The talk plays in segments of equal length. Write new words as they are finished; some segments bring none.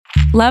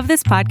Love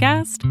this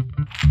podcast?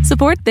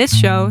 Support this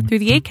show through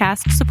the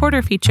Acast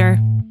supporter feature.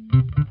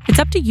 It's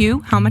up to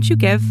you how much you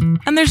give,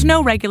 and there's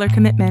no regular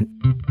commitment.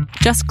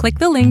 Just click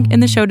the link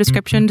in the show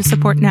description to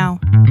support now.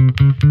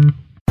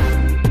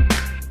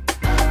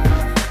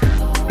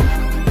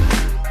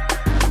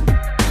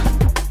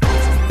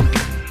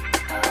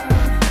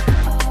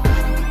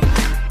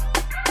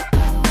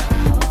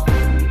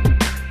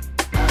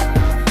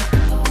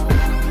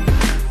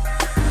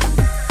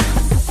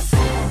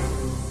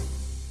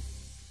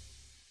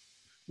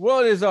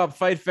 What is up,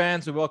 fight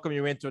fans? We welcome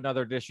you into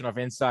another edition of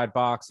Inside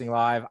Boxing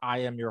Live. I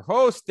am your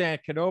host, Dan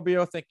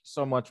Canobio. Thank you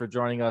so much for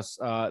joining us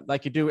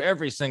like you do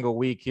every single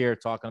week here,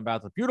 talking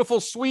about the beautiful,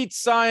 sweet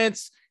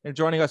science. And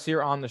joining us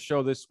here on the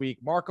show this week,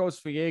 Marcos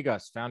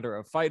Villegas, founder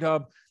of Fight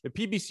Hub, the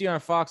PBC on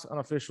Fox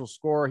unofficial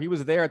scorer. He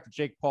was there at the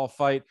Jake Paul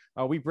fight.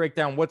 We break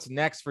down what's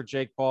next for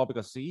Jake Paul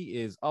because he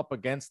is up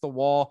against the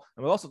wall.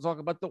 And we'll also talk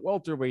about the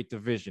welterweight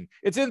division.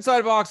 It's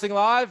Inside Boxing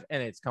Live,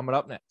 and it's coming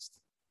up next.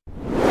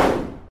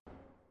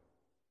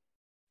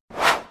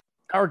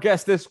 Our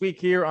guest this week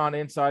here on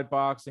Inside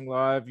Boxing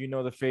Live, you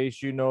know the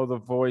face, you know the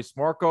voice,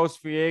 Marcos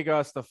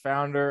Villegas, the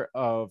founder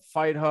of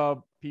Fight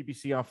Hub,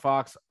 PBC on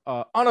Fox,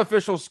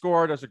 unofficial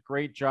scorer, does a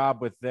great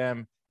job with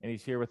them, and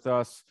he's here with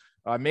us.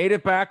 Made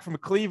it back from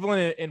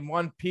Cleveland in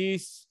one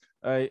piece,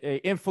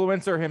 a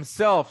influencer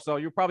himself, so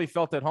you probably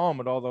felt at home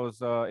with all those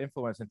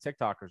influencers and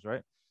TikTokers,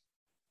 right?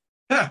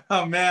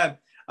 Oh, man.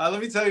 Let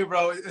me tell you,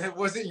 bro, it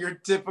wasn't your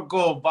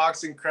typical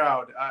boxing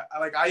crowd.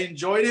 I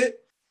enjoyed it.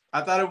 I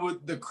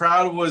thought the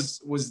crowd was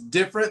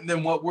different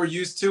than what we're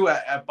used to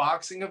at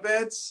boxing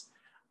events.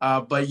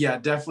 But yeah,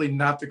 definitely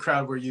not the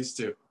crowd we're used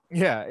to.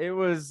 Yeah, it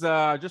was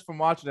just from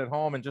watching at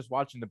home and just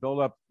watching the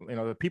build-up, you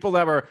know, the people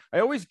that were –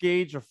 I always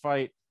gauge a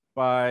fight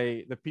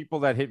by the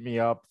people that hit me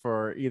up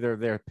for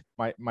either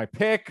my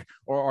pick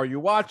or are you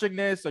watching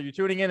this? Are you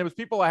tuning in? It was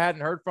people I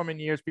hadn't heard from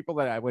in years, people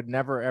that I would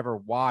never, ever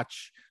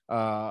watch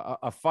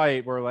a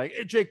fight were like,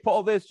 hey, Jake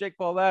Paul this, Jake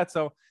Paul that.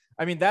 So,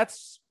 I mean,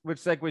 that's which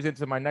segues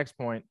into my next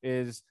point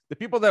is the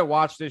people that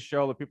watch this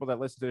show, the people that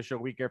listen to the show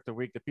week after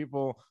week,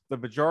 the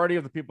majority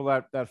of the people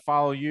that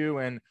follow you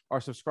and are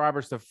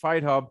subscribers to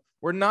Fight Hub,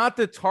 we're not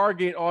the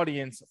target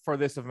audience for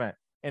this event.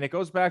 And it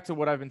goes back to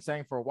what I've been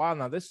saying for a while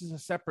now. This is a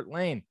separate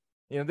lane.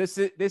 You know, this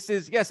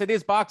is yes, it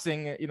is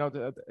boxing, you know,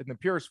 in the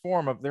purest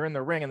form of they're in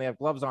the ring and they have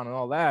gloves on and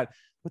all that.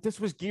 But this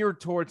was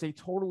geared towards a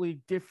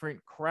totally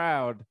different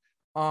crowd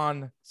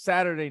on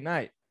Saturday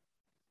night.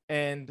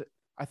 And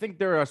I think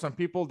there are some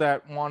people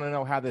that want to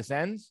know how this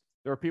ends.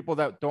 There are people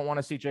that don't want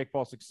to see Jake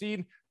Paul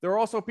succeed. There are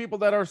also people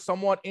that are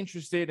somewhat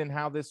interested in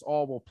how this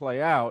all will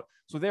play out.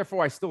 So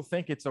therefore, I still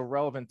think it's a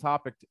relevant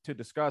topic to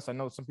discuss. I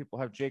know some people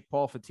have Jake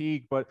Paul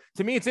fatigue, but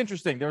to me, it's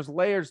interesting. There's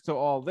layers to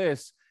all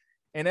this.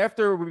 And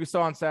after we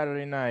saw on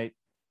Saturday night,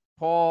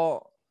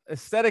 Paul,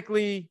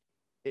 aesthetically,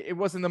 it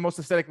wasn't the most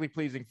aesthetically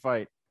pleasing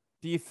fight.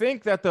 Do you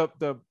think that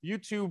the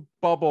YouTube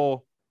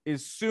bubble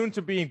is soon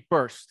to be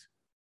burst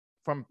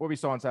from what we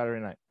saw on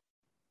Saturday night?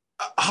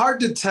 Hard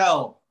to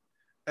tell.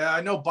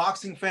 I know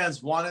boxing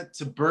fans want it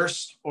to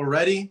burst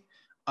already.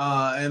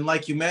 And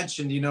like you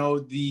mentioned, you know,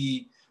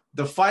 the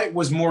fight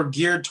was more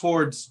geared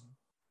towards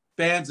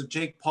fans of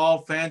Jake Paul,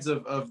 fans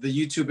of the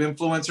YouTube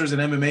influencers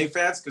and MMA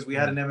fans, because we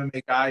had an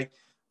MMA guy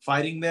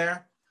fighting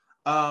there.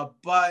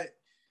 But,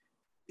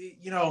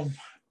 you know,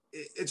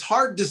 it's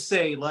hard to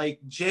say.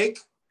 Like Jake,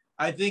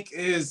 I think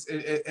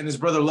and his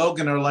brother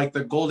Logan are like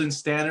the golden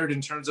standard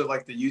in terms of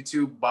like the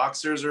YouTube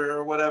boxers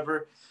or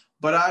whatever.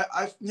 But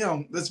I, you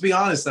know, let's be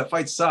honest, that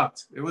fight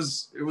sucked. It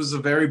was a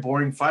very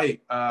boring fight.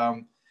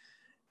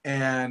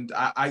 And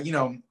I, you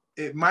know,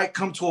 it might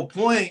come to a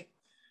point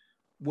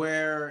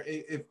where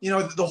if you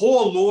know, the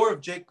whole allure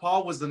of Jake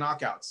Paul was the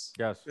knockouts.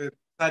 Yes.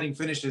 Exciting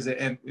finishes.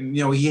 And,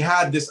 you know, he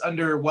had this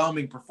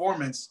underwhelming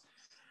performance.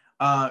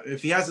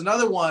 If he has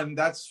another one,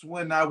 that's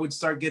when I would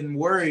start getting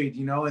worried,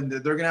 you know, and they're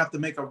going to have to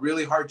make a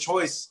really hard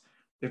choice.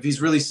 If he's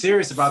really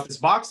serious about this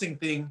boxing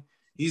thing,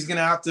 he's going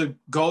to have to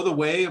go the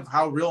way of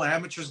how real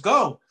amateurs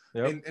go.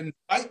 Yep. and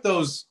fight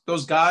those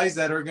guys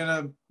that are going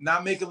to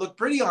not make it look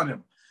pretty on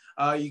him.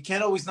 You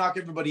can't always knock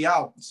everybody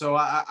out. So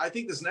I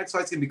think this next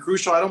fight's going to be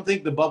crucial. I don't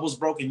think the bubble's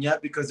broken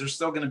yet because there's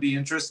still going to be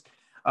interest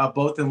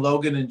both in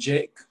Logan and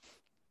Jake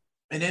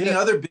and any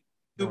other big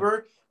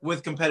YouTuber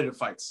with competitive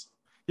fights.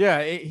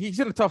 Yeah, he's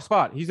in a tough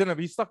spot. He's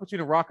stuck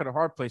between a rock and a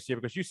hard place here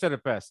because you said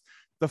it best.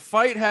 The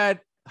fight had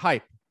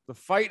hype. The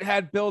fight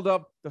had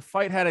build-up. The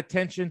fight had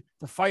attention.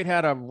 The fight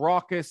had a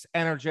raucous,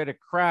 energetic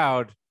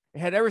crowd. It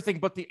had everything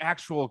but the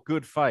actual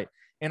good fight.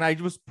 And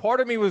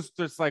part of me was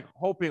just like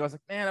hoping, I was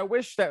like, man, I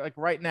wish that like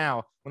right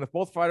now, when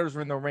both fighters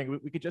were in the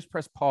ring, we could just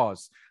press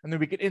pause and then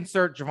we could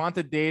insert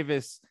Gervonta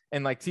Davis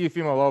and like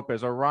Teofimo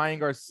Lopez or Ryan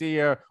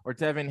Garcia or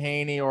Devin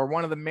Haney or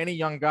one of the many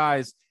young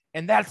guys.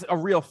 And that's a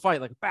real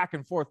fight, like back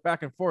and forth,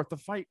 back and forth. The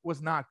fight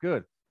was not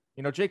good.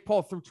 You know, Jake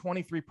Paul threw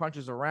 23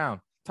 punches around.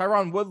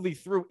 Tyron Woodley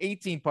threw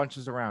 18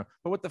 punches around.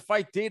 But what the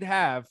fight did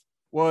have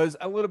was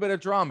a little bit of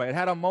drama. It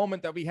had a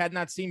moment that we had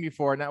not seen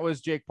before, and that was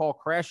Jake Paul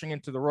crashing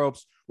into the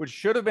ropes, which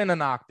should have been a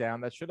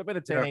knockdown. That should have been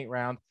a 10-8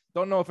 round.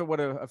 Don't know if it would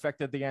have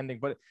affected the ending,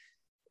 but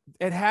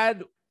it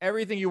had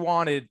everything you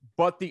wanted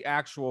but the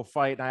actual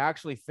fight. And I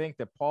actually think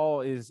that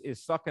Paul is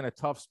stuck in a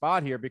tough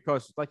spot here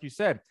because, like you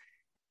said,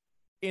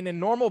 in a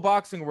normal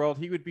boxing world,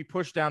 he would be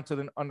pushed down to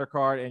the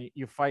undercard and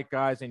you fight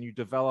guys and you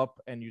develop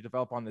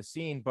on the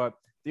scene. But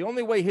the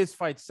only way his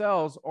fight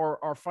sells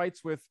are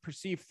fights with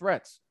perceived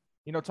threats.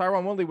 You know,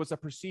 Tyron Woodley was a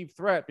perceived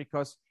threat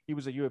because he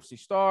was a UFC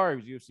star.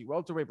 He was UFC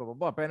welterweight, blah, blah,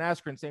 blah. Ben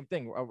Askren, same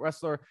thing, a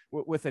wrestler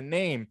with a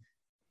name.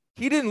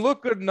 He didn't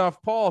look good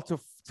enough, Paul, to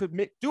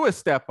do a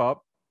step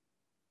up.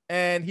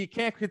 And he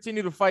can't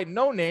continue to fight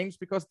no names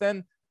because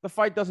then the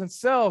fight doesn't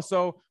sell.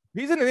 So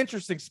he's in an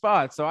interesting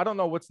spot. So I don't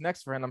know what's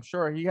next for him. I'm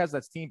sure he has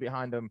that team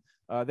behind him.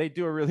 They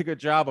do a really good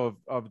job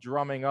of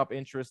drumming up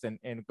interest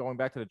and going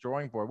back to the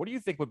drawing board. What do you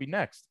think would be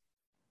next?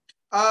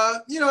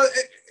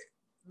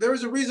 There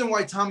was a reason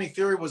why Tommy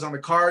Fury was on the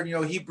card. You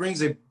know, he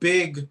brings a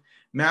big,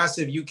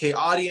 massive UK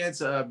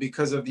audience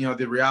because of,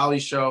 the reality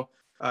show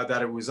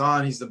that it was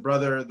on. He's the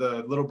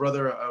little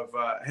brother of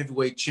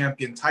heavyweight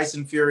champion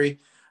Tyson Fury.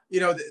 You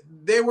know,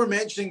 they were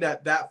mentioning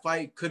that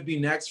fight could be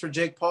next for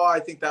Jake Paul. I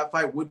think that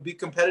fight would be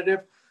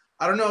competitive.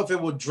 I don't know if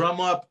it would drum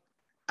up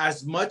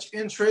as much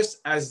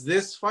interest as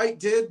this fight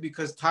did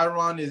because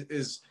Tyron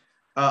is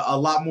a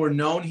lot more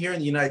known here in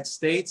the United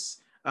States.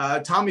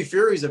 Tommy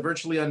Fury is a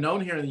virtually unknown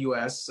here in the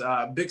U.S.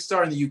 Big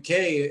star in the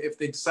U.K. If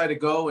they decide to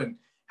go and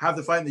have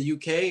the fight in the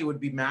U.K., it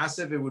would be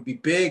massive. It would be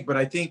big. But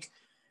I think,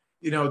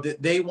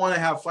 they want to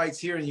have fights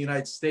here in the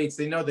United States.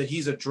 They know that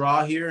he's a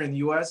draw here in the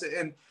U.S.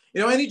 And,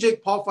 any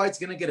Jake Paul fight's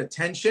going to get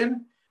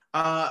attention.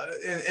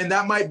 And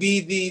that might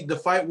be the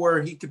fight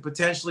where he could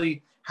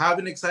potentially have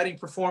an exciting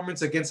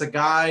performance against a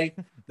guy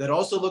that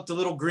also looked a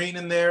little green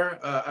in there,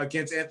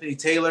 against Anthony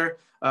Taylor,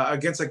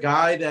 against a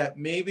guy that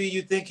maybe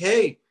you think,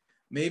 hey,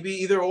 maybe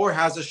either or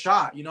has a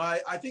shot.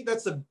 I think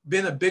that's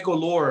been a big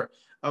allure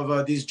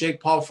of these Jake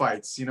Paul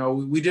fights.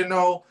 We didn't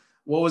know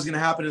what was going to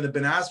happen in the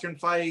Ben Askren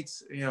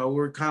fights.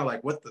 We're kind of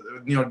like, what the,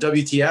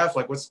 WTF,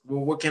 like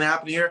what can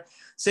happen here?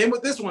 Same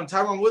with this one,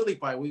 Tyron Woodley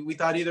fight. We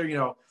thought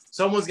either,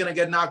 someone's going to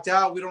get knocked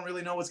out. We don't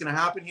really know what's going to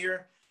happen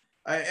here.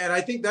 And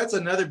I think that's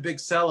another big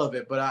sell of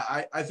it. But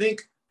I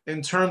think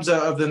in terms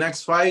of the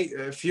next fight,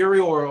 Fury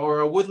or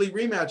a Woodley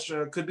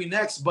rematch could be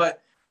next.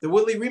 But the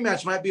Woodley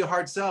rematch might be a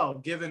hard sell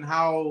given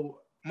how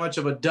much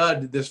of a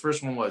dud this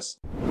first one was.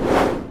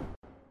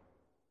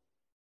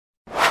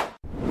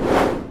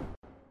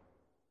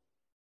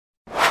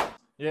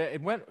 Yeah,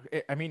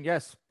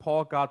 yes,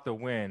 Paul got the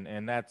win,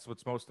 and that's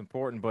what's most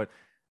important. But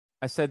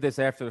I said this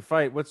after the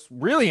fight. What's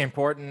really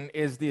important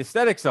is the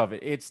aesthetics of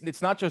it.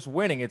 It's not just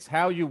winning. It's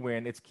how you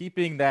win. It's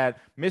keeping that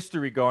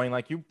mystery going,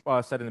 like you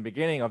said in the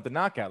beginning of the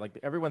knockout. Like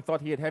everyone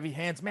thought he had heavy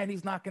hands. Man,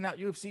 he's knocking out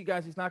UFC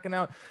guys. He's knocking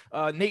out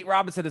Nate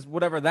Robinson, is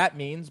whatever that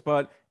means.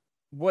 But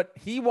what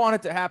he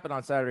wanted to happen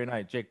on Saturday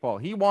night, Jake Paul,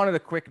 he wanted a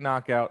quick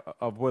knockout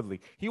of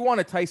Woodley. He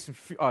wanted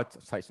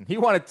He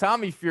wanted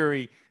Tommy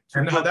Fury.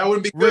 No, that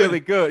would be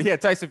really good. Yeah,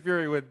 Tyson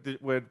Fury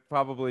would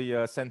probably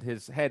send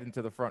his head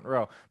into the front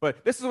row.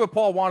 But this is what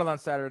Paul wanted on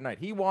Saturday night.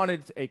 He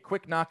wanted a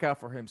quick knockout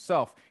for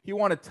himself. He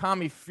wanted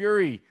Tommy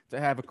Fury to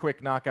have a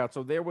quick knockout.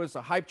 So there was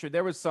a hype trade.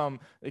 There was some,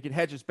 they could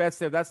hedge his bets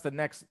there. That's the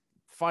next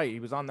fight. He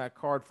was on that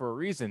card for a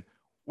reason.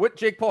 What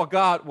Jake Paul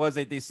got was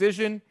a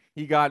decision.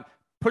 He got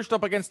pushed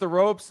up against the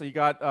ropes. He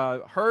got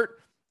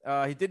hurt.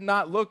 He did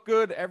not look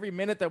good. Every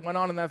minute that went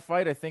on in that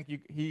fight, I think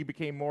he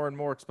became more and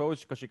more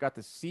exposed because you got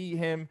to see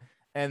him.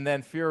 And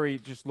then Fury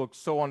just looked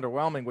so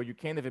underwhelming where you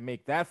can't even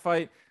make that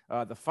fight.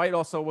 The fight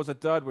also was a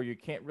dud where you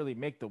can't really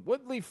make the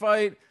Woodley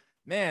fight.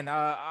 Man,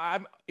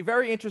 I'm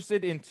very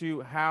interested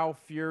into how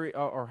Fury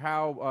or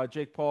how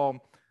Jake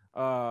Paul,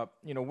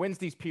 wins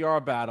these PR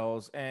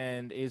battles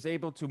and is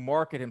able to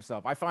market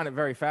himself. I find it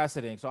very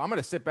fascinating. So I'm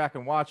going to sit back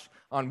and watch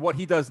on what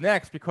he does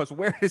next because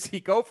where does he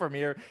go from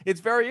here?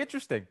 It's very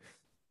interesting.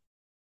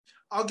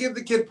 I'll give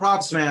the kid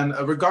props, man.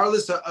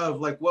 Regardless of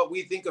like what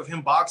we think of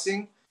him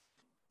boxing,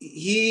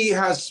 he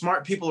has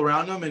smart people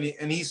around him,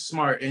 and he's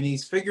smart, and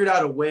he's figured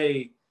out a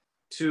way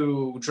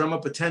to drum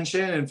up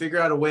attention and figure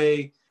out a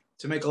way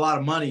to make a lot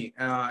of money.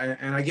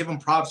 And I give him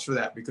props for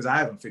that because I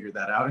haven't figured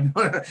that out.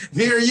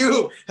 Me or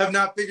you have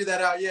not figured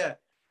that out yet.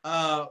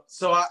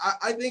 So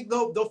I think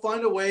they'll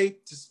find a way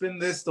to spin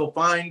this. They'll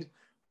find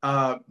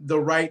the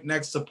right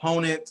next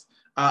opponent.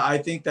 I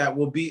think that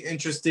will be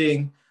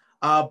interesting.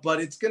 But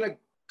it's going to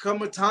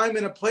come a time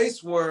and a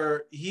place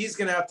where he's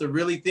going to have to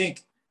really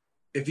think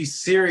if he's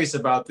serious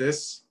about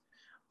this.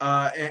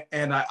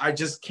 And I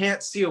just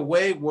can't see a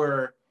way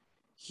where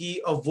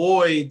he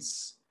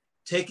avoids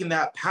taking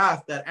that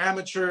path that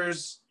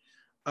amateurs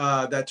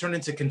that turn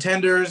into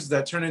contenders,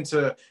 that turn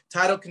into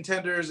title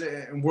contenders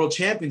and world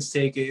champions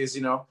take is,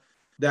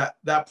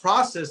 that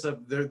process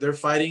of they're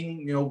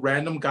fighting,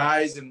 random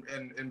guys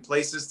and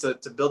places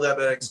to build up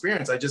that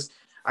experience.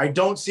 I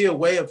don't see a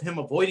way of him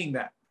avoiding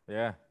that.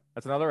 Yeah.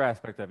 That's another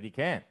aspect of it. He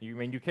can't.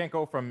 You can't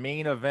go from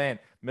main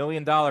event, $1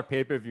 million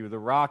pay-per-view. The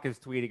Rock is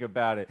tweeting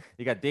about it.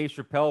 You got Dave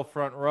Chappelle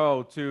front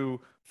row to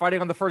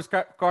fighting on the first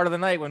card of the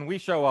night when we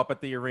show up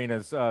at the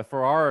arenas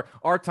for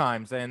our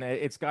times. And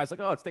it's guys like,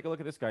 oh, let's take a look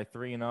at this guy,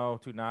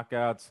 3-0, 2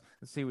 knockouts.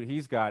 Let's see what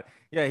he's got.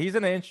 Yeah, he's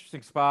in an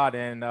interesting spot.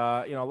 And,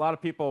 a lot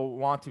of people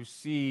want to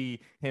see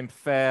him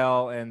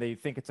fail, and they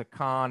think it's a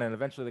con, and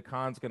eventually the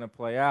con's going to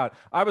play out.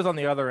 I was on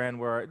the other end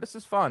where this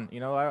is fun.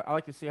 I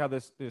like to see how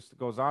this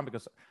goes on,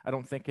 because I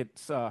don't think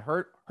it's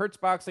hurts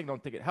boxing.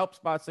 Don't think it helps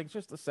boxing. It's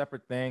just a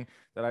separate thing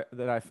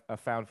that I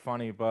found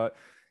funny. But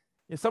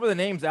some of the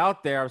names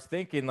out there, I was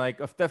thinking,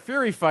 like, if the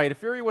Fury fight, if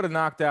Fury would have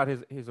knocked out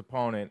his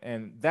opponent,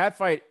 and that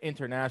fight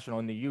international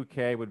in the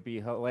UK would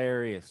be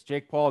hilarious.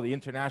 Jake Paul, the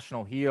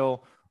international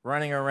heel,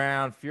 running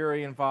around,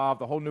 Fury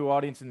involved, a whole new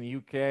audience in the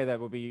UK that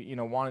would be,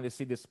 wanting to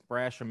see this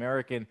brash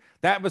American.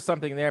 That was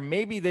something there.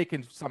 Maybe they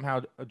can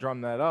somehow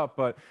drum that up,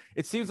 but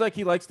it seems like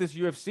he likes this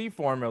UFC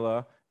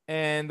formula.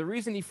 And the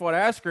reason he fought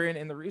Askren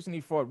and the reason he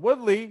fought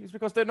Woodley is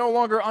because they're no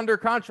longer under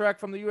contract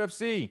from the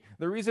UFC.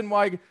 The reason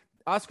why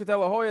Oscar De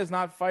La Hoya is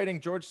not fighting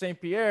George St.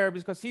 Pierre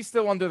because he's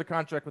still under the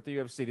contract with the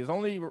UFC.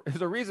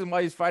 There's a reason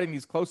why he's fighting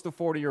these close to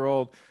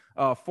 40-year-old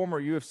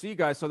former UFC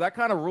guys. So that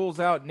kind of rules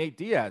out Nate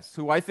Diaz,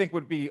 who I think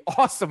would be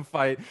awesome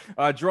fight.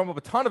 Drew up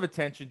a ton of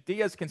attention.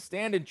 Diaz can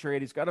stand and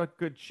trade. He's got a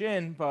good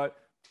chin, but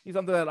he's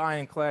under that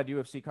ironclad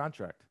UFC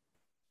contract.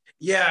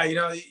 Yeah,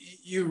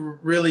 you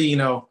really,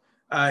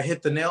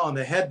 hit the nail on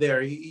the head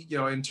there.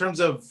 In terms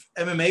of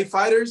MMA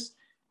fighters,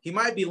 he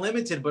might be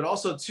limited, but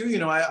also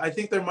too, I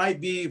think there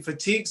might be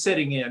fatigue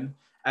setting in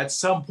at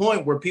some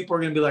point where people are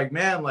going to be like,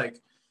 man,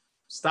 like,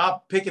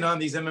 stop picking on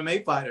these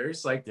MMA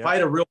fighters, like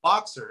fight a real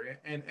boxer.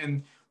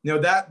 And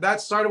that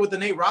started with the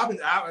Nate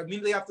Robinson,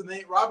 immediately after the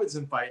Nate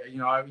Robinson fight.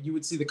 You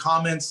would see the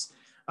comments,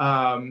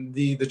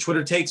 the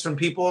Twitter takes from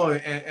people,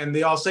 and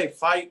they all say,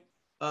 fight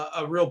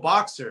a real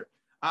boxer.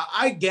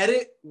 I get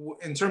it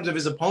in terms of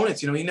his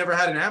opponents. He never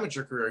had an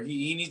amateur career.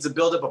 He needs to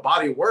build up a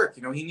body of work.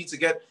 He needs to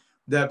get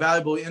that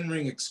valuable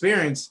in-ring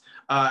experience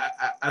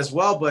as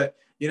well. But,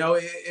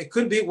 it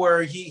could be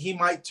where he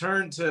might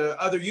turn to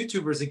other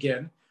YouTubers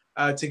again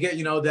to get,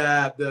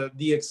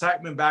 the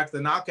excitement back,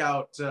 the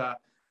knockout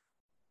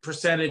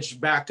percentage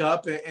back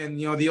up. And,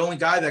 the only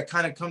guy that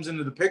kind of comes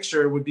into the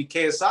picture would be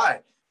KSI,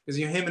 because,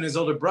 him and his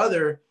older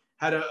brother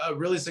had a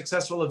really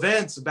successful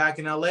event back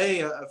in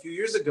LA a few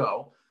years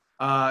ago.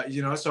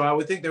 So I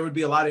would think there would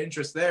be a lot of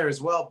interest there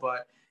as well.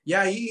 But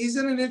yeah, he's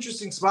in an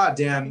interesting spot,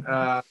 Dan.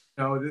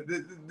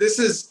 This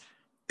is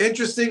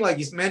interesting. Like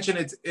he's mentioned,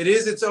 it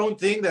is its own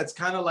thing. That's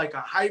kind of like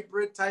a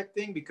hybrid type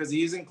thing, because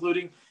he is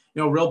including,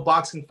 real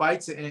boxing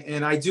fights.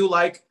 And I do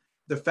like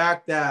the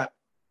fact that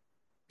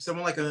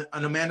someone like an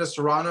Amanda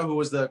Serrano, who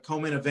was the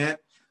co-main event,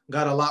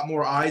 got a lot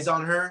more eyes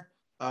on her,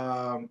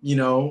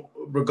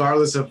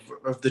 regardless of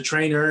the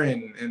trainer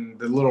and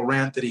the little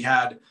rant that he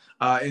had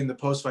in the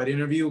post-fight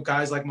interview.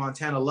 Guys like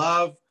Montana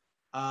Love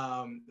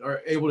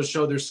are able to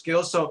show their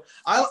skills. So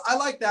I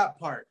like that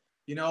part.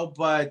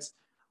 But it's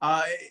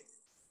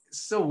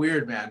so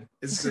weird, man.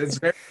 It's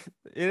very.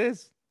 It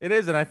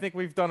is. And I think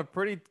we've done a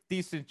pretty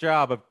decent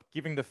job of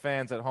giving the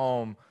fans at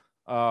home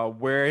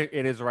where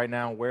it is right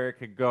now, where it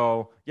could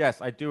go.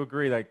 Yes, I do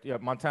agree. Like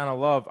Montana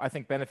Love, I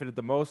think benefited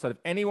the most out of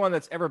anyone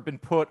that's ever been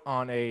put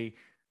on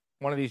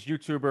one of these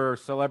YouTuber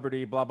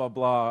celebrity, blah, blah,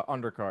 blah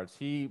undercards.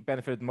 He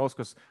benefited the most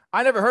because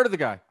I never heard of the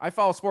guy. I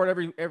follow sport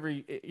every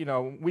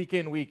week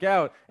in, week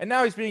out. And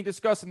now he's being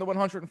discussed in the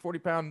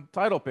 140-pound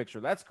title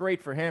picture. That's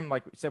great for him.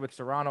 Like we said, with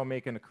Serrano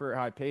making a career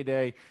high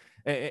payday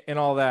and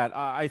all that.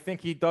 I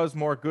think he does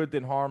more good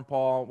than harm,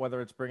 Paul,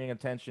 whether it's bringing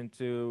attention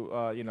to,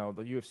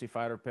 the UFC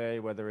fighter pay,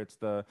 whether it's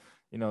the,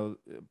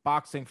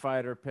 boxing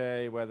fighter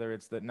pay, whether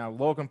it's now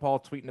Logan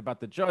Paul tweeting about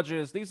the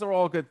judges. These are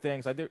all good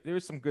things.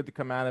 There's some good to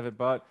come out of it,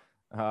 but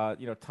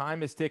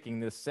time is ticking.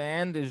 The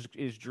sand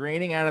is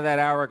draining out of that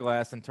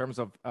hourglass in terms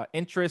of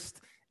interest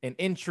and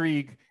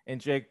intrigue in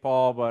Jake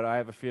Paul, but I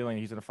have a feeling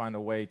he's going to find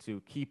a way to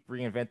keep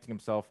reinventing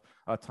himself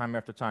time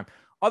after time.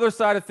 Other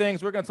side of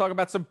things, we're going to talk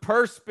about some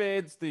purse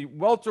bids, the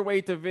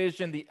welterweight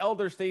division, the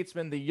elder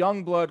statesman, the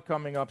young blood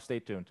coming up.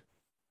 Stay tuned.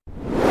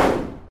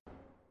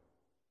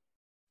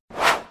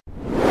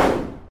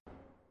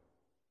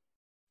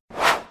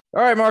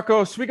 All right,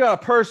 Marcos, we got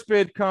a purse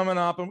bid coming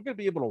up, and we're going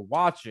to be able to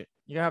watch it.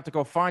 You're going to have to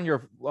go find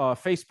your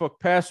Facebook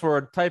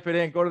password, type it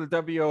in, go to the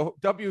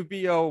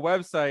WBO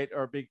website,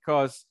 or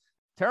because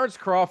Terrence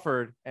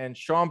Crawford and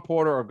Sean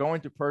Porter are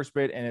going to purse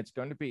bid, and it's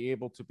going to be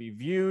able to be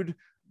viewed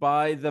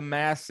by the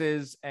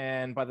masses.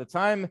 And by the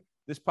time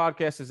this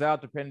podcast is out,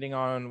 depending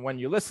on when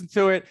you listen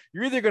to it,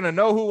 you're either going to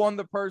know who won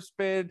the purse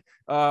bid,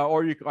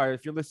 or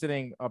if you're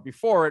listening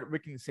before it, we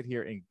can sit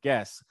here and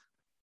guess.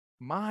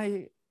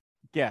 My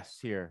guess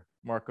here,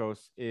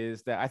 Marcos,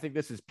 is that I think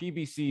this is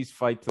PBC's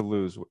fight to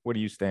lose. What do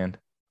you stand?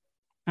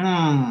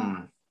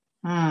 I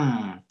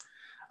don't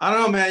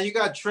know, man. You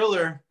got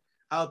Triller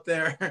out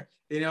there,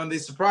 and they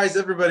surprised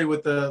everybody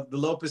with the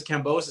Lopez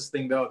Kambosos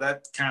thing, though.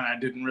 That kind of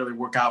didn't really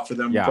work out for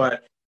them. Yeah.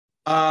 But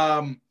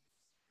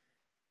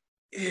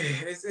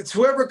it's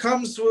whoever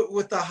comes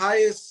with the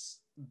highest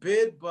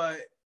bid. But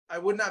I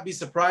would not be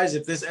surprised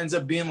if this ends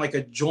up being like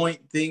a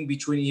joint thing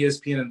between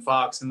ESPN and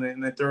Fox, and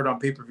then third on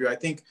pay-per-view. I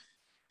think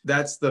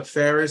that's the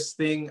fairest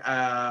thing.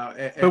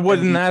 But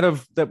wouldn't that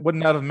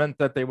have meant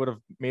that they would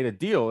have made a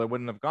deal? It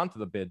wouldn't have gone to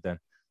the bid then.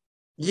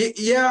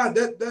 Yeah,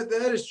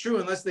 that is true,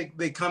 unless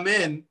they come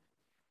in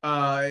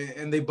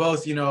and they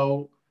both,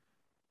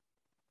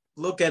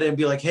 look at it and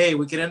be like, hey,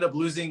 we could end up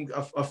losing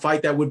a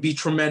fight that would be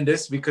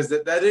tremendous, because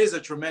that is a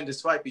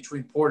tremendous fight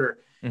between Porter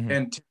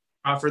and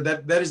Crawford.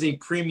 That is a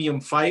premium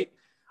fight.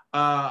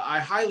 I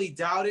highly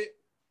doubt it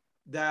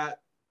that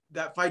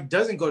fight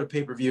doesn't go to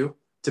pay-per-view,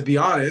 to be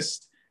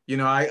honest.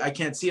 I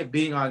can't see it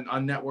being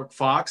on Network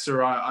Fox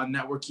or on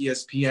Network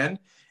ESPN.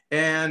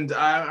 And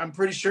I'm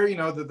pretty sure,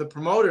 that the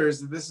promoters,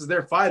 this is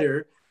their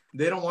fighter.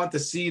 They don't want to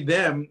see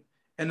them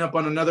end up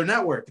on another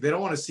network. They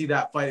don't want to see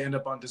that fight end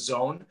up on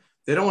DAZN.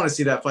 They don't want to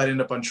see that fight end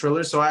up on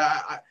Triller. So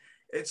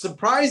it's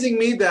surprising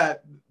me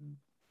that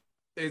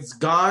it's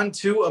gone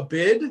to a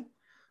bid,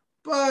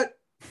 but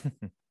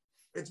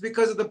it's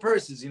because of the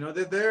purses.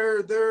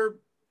 They're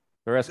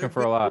asking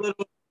for a lot. A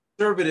little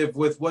conservative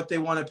with what they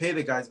want to pay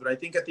the guys, but I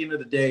think at the end of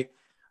the day,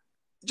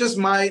 just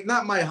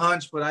not my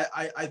hunch, but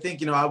I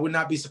think, I would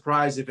not be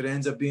surprised if it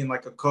ends up being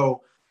like a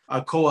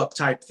co-op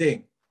type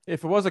thing.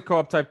 If it was a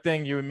co-op type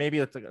thing, you would maybe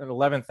an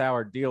 11th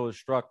hour deal is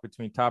struck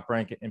between Top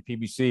Rank and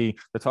PBC.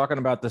 They're talking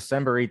about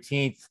December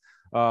 18th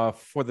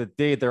for the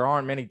date. There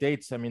aren't many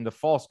dates. I mean, the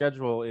fall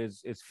schedule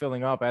is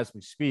filling up as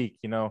we speak,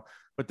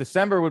 but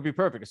December would be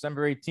perfect.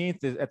 December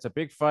 18th, that's a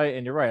big fight.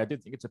 And you're right. I do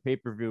think it's a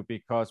pay-per-view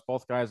because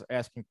both guys'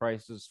 asking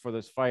prices for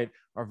this fight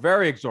are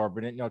very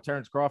exorbitant.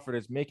 Terence Crawford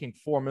is making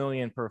 $4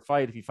 million per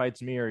fight if he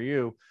fights me or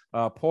you.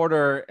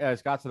 Porter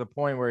has got to the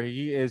point where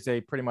he is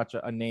pretty much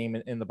a name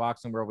in the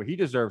boxing world where he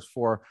deserves $4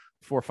 or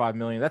 $5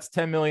 million. That's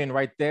 $10 million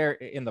right there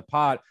in the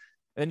pot.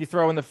 And then you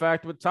throw in the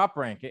fact with Top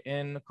Rank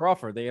and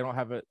Crawford, they don't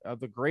have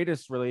the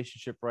greatest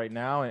relationship right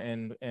now.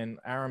 And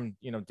Arum,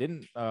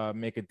 didn't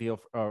make a deal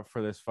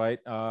for this fight.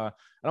 I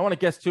don't want to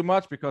guess too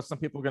much because some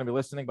people are going to be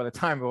listening by the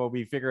time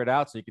we figure it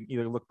out. So you can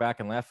either look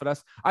back and laugh at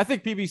us. I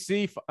think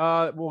PBC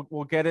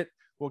will get it.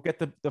 We'll get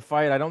the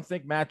fight. I don't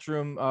think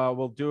Matchroom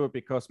will do it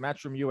because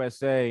Matchroom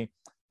USA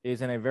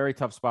is in a very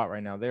tough spot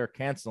right now. They're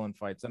canceling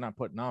fights. They're not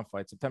putting on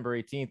fights. September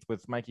 18th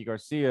with Mikey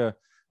Garcia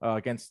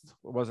against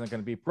wasn't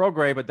going to be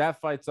Prograis, but that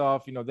fight's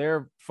off.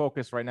 Their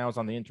focus right now is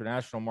on the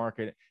international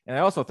market. And I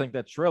also think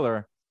that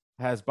Triller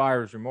has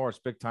buyer's remorse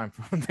big time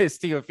from this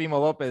Teofimo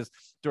Lopez,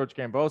 George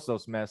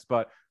Kambosos mess.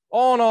 But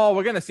all in all,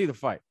 we're going to see the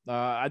fight.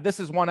 This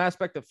is one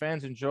aspect that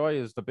fans enjoy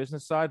is the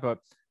business side, but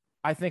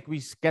I think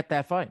we get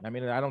that fight. I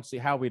mean, I don't see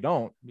how we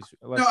don't.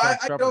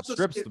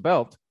 Strips the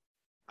belt.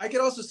 I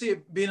could also see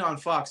it being on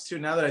Fox too,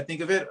 now that I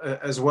think of it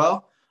as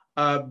well.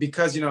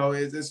 Because,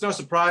 it's no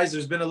surprise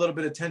there's been a little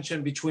bit of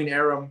tension between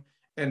Arum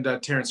and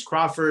Terence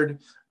Crawford.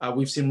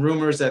 We've seen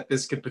rumors that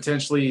this could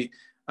potentially,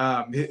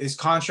 his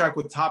contract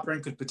with Top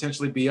Rank could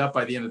potentially be up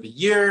by the end of the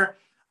year.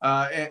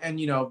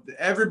 And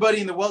everybody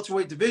in the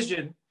welterweight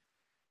division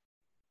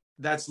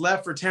that's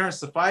left for Terence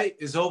to fight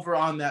is over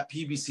on that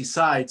PBC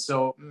side.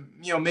 So,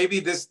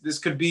 maybe this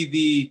could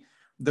be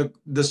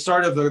the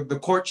start of the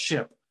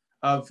courtship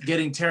of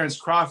getting Terence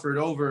Crawford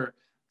over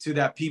to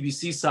that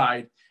PBC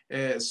side.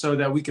 So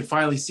that we could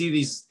finally see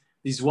these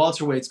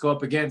welterweights go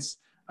up against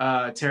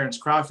Terence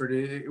Crawford.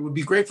 It would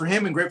be great for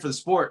him and great for the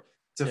sport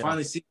to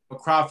finally see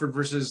Crawford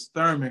versus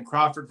Thurman,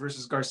 Crawford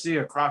versus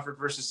Garcia, Crawford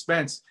versus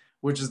Spence,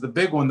 which is the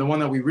big one, the one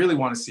that we really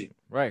want to see.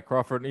 Right,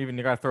 Crawford. Even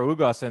you got to throw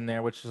Ugas in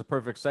there, which is a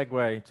perfect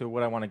segue to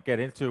what I want to get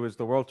into is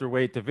the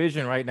welterweight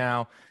division right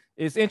now.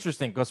 Is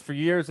interesting because for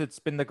years it's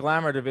been the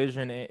glamour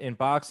division in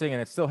boxing,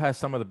 and it still has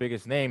some of the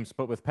biggest names.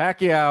 But with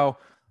Pacquiao,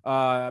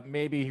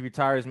 maybe he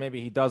retires,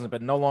 maybe he doesn't,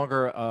 but no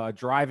longer a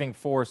driving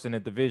force in a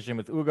division.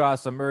 With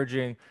Ugas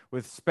emerging,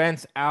 with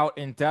Spence out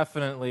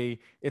indefinitely,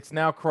 it's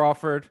now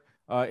Crawford,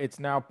 it's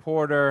now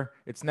Porter,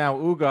 it's now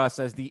Ugas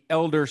as the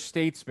elder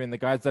statesman, the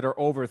guys that are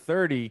over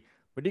 30.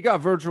 But you got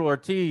Virgil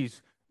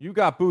Ortiz, you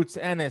got Boots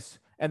Ennis,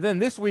 and then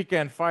this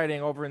weekend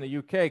fighting over in the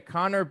UK,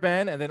 Conor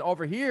Benn, and then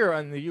over here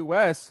in the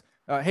US,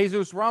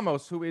 Jesus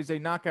Ramos, who is a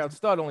knockout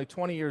stud, only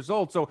 20 years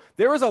old. So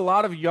there is a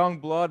lot of young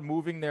blood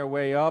moving their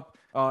way up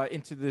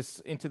into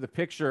the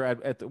picture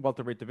at the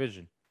welterweight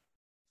division.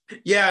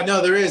 Yeah,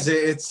 no, there is.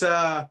 It's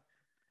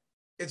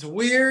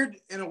weird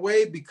in a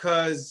way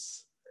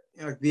because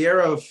the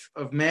era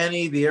of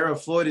Manny, the era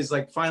of Floyd is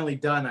like finally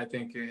done. I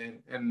think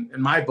in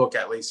my book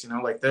at least,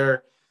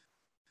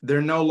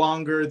 they're no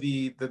longer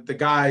the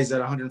guys at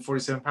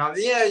 147 pounds.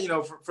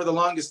 Yeah, for the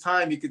longest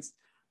time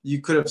you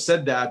could have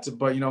said that,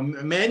 but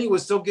Manny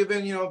was still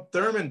giving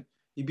Thurman.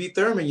 He beat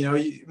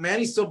Thurman.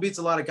 Manny still beats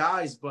a lot of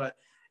guys, but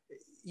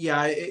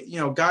yeah,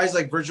 guys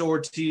like Virgil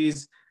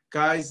Ortiz,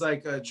 guys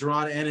like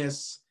Jaron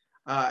Ennis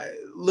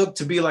look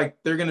to be like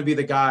they're going to be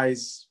the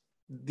guys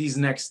these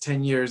next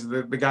 10 years,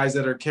 the guys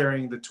that are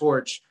carrying the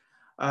torch.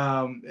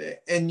 And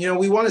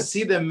we want to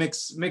see them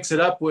mix it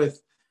up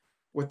with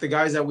the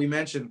guys that we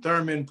mentioned,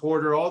 Thurman,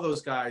 Porter, all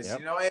those guys. Yep.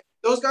 And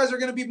those guys are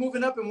going to be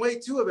moving up in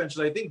weight too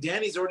eventually. I think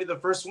Danny's already the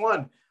first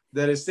one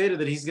that has stated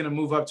that he's going to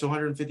move up to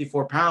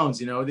 154 pounds.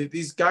 You know,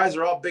 these guys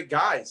are all big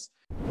guys.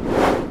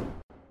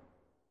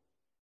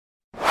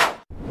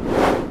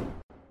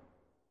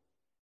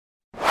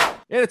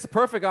 Yeah, it's a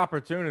perfect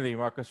opportunity,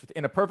 Marcos.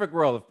 In a perfect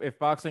world, if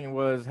boxing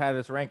had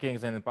its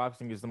rankings, and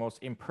boxing is the most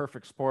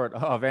imperfect sport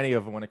of any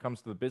of them when it comes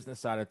to the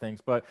business side of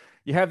things, but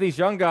you have these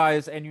young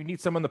guys and you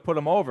need someone to put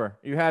them over.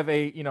 You have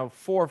 4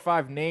 or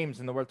 5 names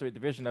in the welterweight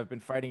division that have been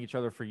fighting each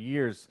other for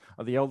years.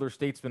 The elder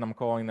statesmen, I'm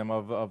calling them,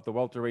 of the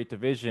welterweight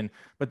division,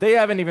 but they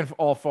haven't even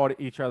all fought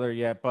each other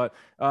yet. But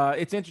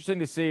it's interesting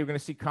to see. We're going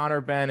to see Conor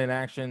Benn in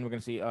action. We're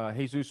going to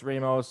see Jesus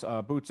Ramos,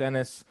 Boots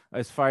Ennis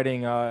is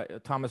fighting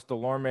Thomas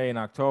Delorme in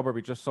October.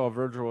 We just saw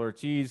Virgil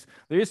Ortiz.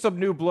 There is some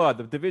new blood.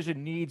 The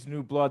division needs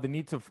new blood. They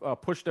need to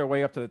push their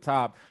way up to the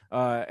top,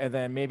 and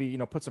then maybe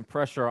put some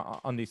pressure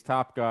on these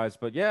top guys.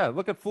 But yeah,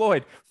 look at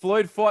Floyd.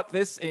 Floyd fought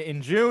this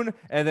in June,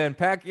 and then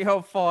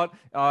Pacquiao fought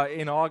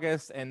in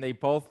August, and they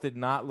both did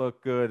not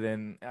look good.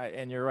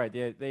 And you're right.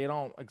 They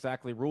don't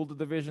exactly rule the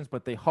divisions,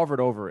 but they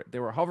hovered over it. They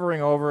were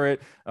hovering over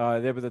it.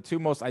 They were the 2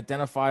 most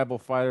identifiable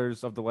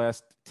fighters of the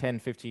last 10,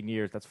 15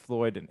 years. That's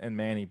Floyd and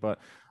Manny. But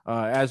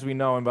as we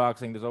know in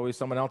boxing, there's always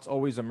someone else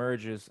always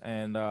emerges,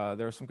 and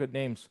there are some good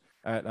names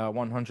at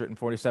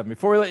 147.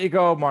 Before we let you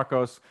go,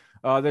 Marcos,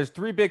 there's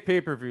 3 big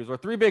pay-per-views or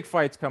 3 big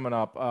fights coming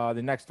up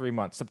the next 3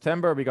 months.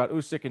 September, we got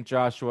Usyk and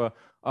Joshua.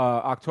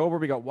 October,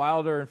 we got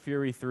Wilder and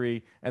Fury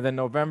 3. And then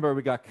November,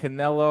 we got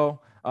Canelo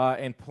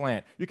and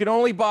Plant. You can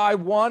only buy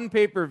one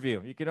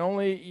pay-per-view. You can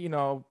only,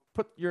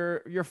 put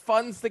your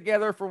funds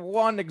together for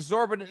one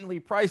exorbitantly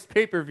priced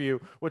pay-per-view.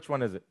 Which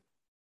one is it?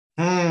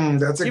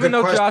 That's a Even good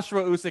though question.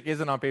 Joshua Usyk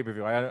isn't on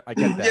pay-per-view. I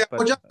get that. Yeah, but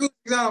Joshua Usyk's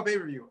not on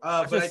pay-per-view.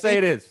 Just say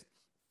it is.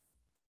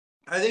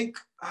 I think,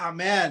 all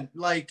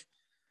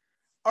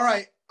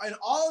right, in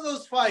all of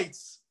those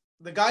fights,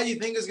 the guy you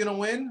think is going to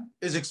win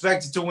is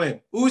expected to win.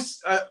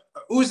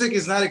 Usyk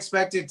is not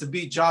expected to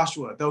beat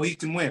Joshua, though he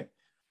can win.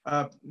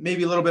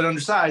 Maybe a little bit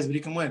undersized, but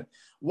he can win.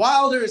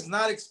 Wilder is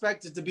not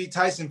expected to beat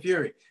Tyson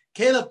Fury.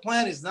 Caleb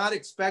Plant is not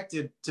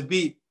expected to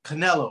beat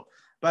Canelo.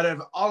 But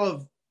of all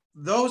of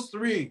those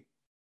 3,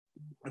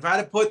 if I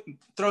had to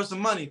throw some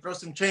money, throw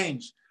some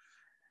change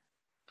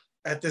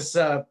at this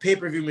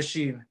pay-per-view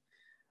machine,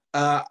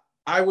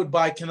 I would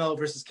buy Canelo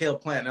versus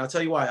Caleb Plant. And I'll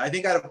tell you why. I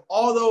think out of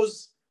all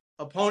those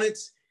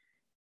opponents,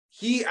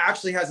 he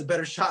actually has a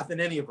better shot than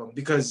any of them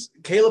because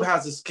Caleb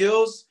has the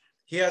skills,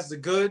 he has the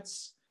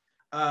goods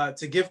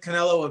to give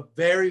Canelo a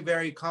very,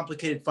 very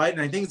complicated fight.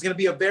 And I think it's going to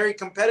be a very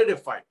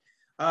competitive fight.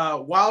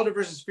 Wilder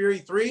versus Fury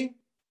 3.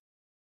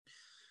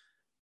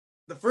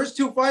 The first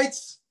 2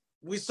 fights,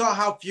 we saw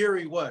how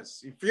Fury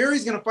was.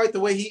 Fury's going to fight the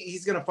way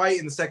he's going to fight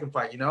in the second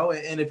fight,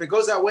 and if it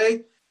goes that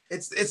way,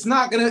 it's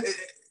going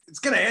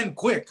to end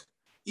quick.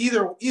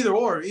 Either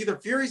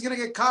Fury's going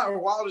to get caught or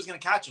Wilder's going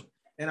to catch him.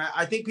 And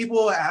I think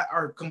people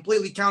are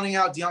completely counting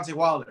out Deontay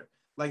Wilder.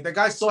 Like, the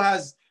guy still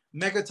has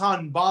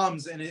megaton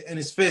bombs in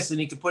his fist, and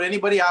he can put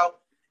anybody out,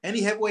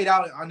 any heavyweight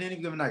out on any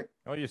given night.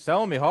 Oh, you're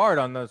selling me hard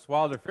on this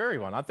Wilder Fury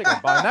one. I think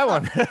I'm buying that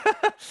one.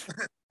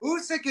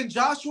 Usyk and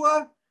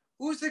Joshua.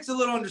 Usyk's a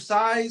little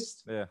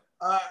undersized. Yeah.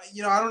 I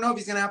don't know if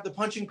he's going to have the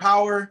punching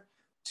power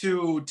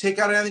to take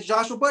out Anthony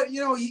Joshua, but,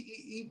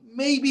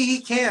 maybe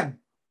he can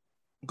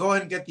go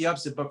ahead and get the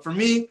upset. But for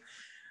me,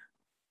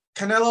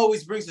 Canelo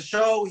always brings the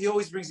show. He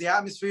always brings the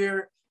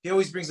atmosphere. He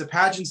always brings the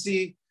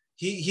pageancy.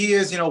 He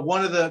is,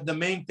 one of the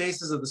main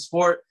faces of the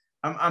sport.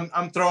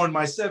 I'm throwing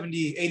my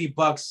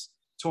 $70-$80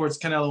 towards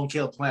Canelo and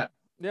Caleb Plant.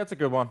 Yeah, that's a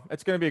good one.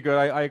 It's going to be a good.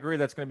 I agree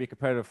that's going to be a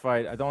competitive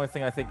fight. The only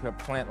thing I think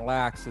Plant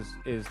lacks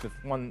is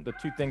the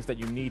 2 things that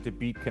you need to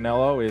beat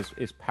Canelo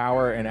is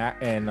power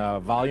and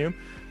volume.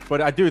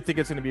 But I do think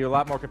it's going to be a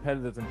lot more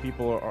competitive than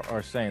people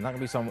are saying. Not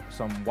going to be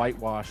some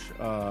whitewash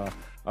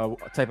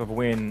type of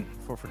win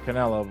for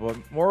Canelo.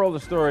 But moral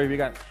of the story, we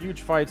got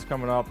huge fights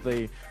coming up.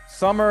 The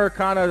summer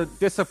kind of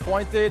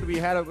disappointed.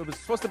 It was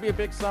supposed to be a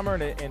big summer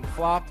and it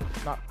flopped.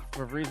 Not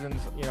for reasons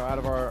out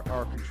of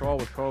our control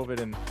with COVID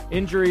and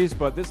injuries,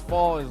 but this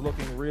fall is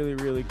looking really,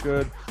 really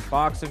good.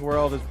 Boxing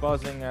world is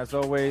buzzing as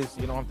always.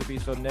 You don't have to be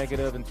so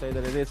negative and say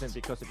that it isn't,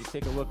 because if you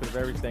take a look at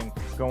everything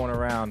going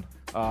around,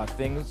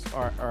 things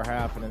are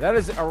happening. That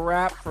is a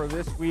wrap for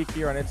this week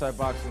here on Inside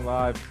Boxing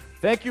Live.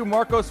 Thank you,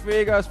 Marcos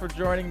Viegas, for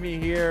joining me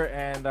here,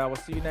 and we'll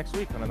see you next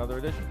week on another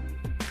edition.